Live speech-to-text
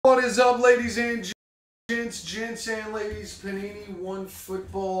What is up, ladies and gents and ladies? Panini One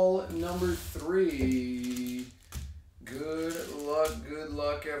Football number 3. Good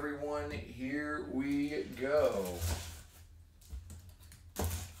luck, everyone. Here we go.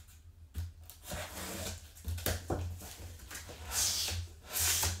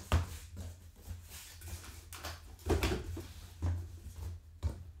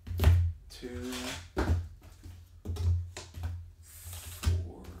 Two,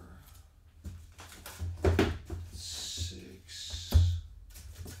 4, 6,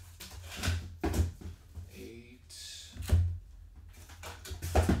 8,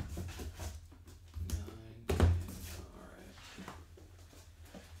 9, 10. All right.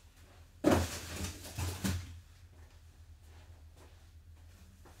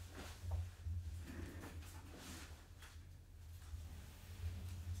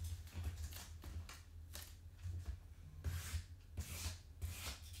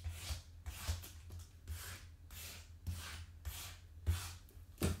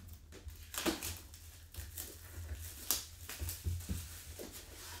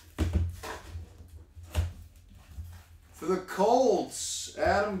 For the Colts,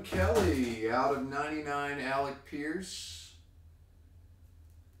 Adam Kelly out of 99, Alec Pierce.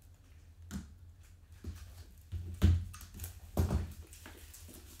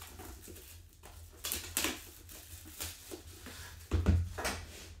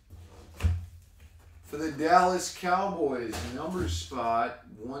 For the Dallas Cowboys, number spot,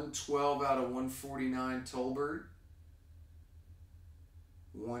 112 out of 149, Tolbert.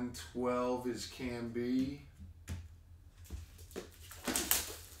 112 is Cam B.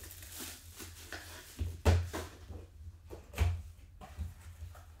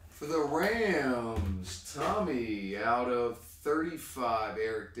 For the Rams, Tommy out of 35,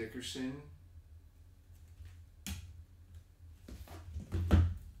 Eric Dickerson.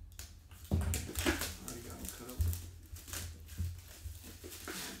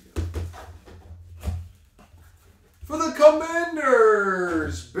 For the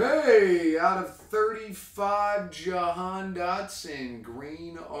Commanders, Bay out of 35, Jahan Dotson,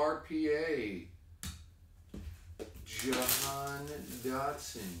 green RPA. Jahan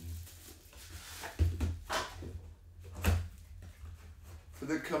Dotson. For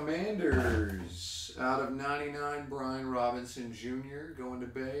the Commanders, out of 99, Brian Robinson Jr. going to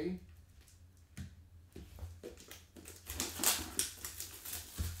Bay.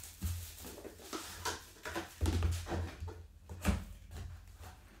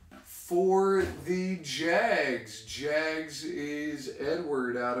 For the Jags, Jags is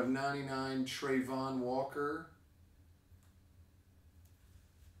Edward out of 99, Trayvon Walker.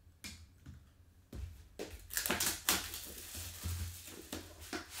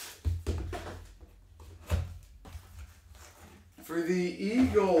 For the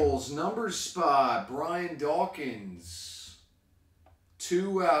Eagles, number spot, Brian Dawkins.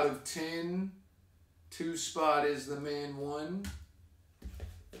 2 out of 10. 2 spot is the man 1.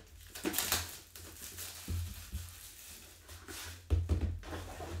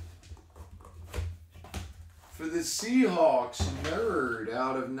 For the Seahawks, Nerd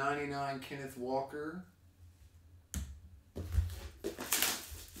out of 99, Kenneth Walker.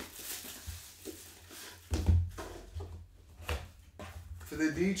 For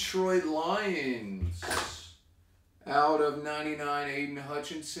the Detroit Lions, out of 99, Aiden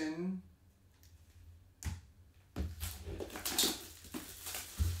Hutchinson.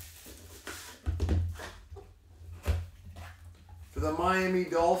 For the Miami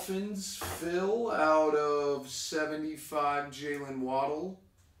Dolphins, Phil out of 75, Jalen Waddle.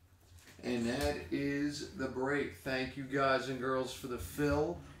 And that is the break. Thank you guys and girls for the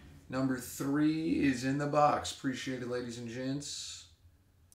fill. Number 3 is in the box. Appreciate it, ladies and gents.